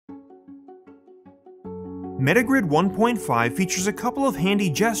Metagrid 1.5 features a couple of handy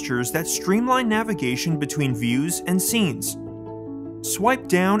gestures that streamline navigation between views and scenes. Swipe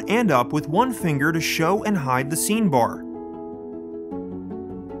down and up with one finger to show and hide the scene bar.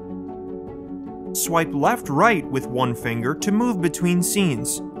 Swipe left-right with one finger to move between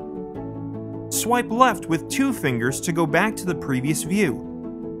scenes. Swipe left with two fingers to go back to the previous view.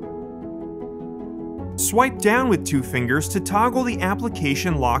 Swipe down with two fingers to toggle the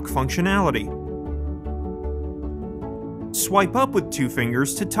application lock functionality. Swipe up with two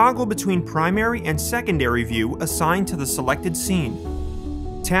fingers to toggle between primary and secondary view assigned to the selected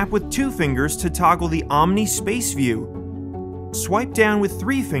scene. Tap with two fingers to toggle the Omni Space view. Swipe down with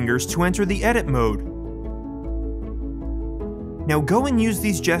three fingers to enter the edit mode. Now go and use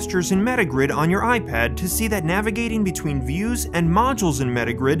these gestures in Metagrid on your iPad to see that navigating between views and modules in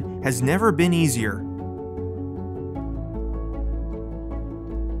Metagrid has never been easier.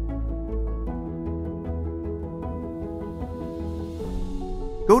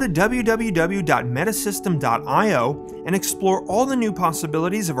 Go to www.metasystem.io and explore all the new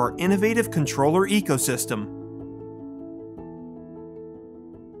possibilities of our innovative controller ecosystem.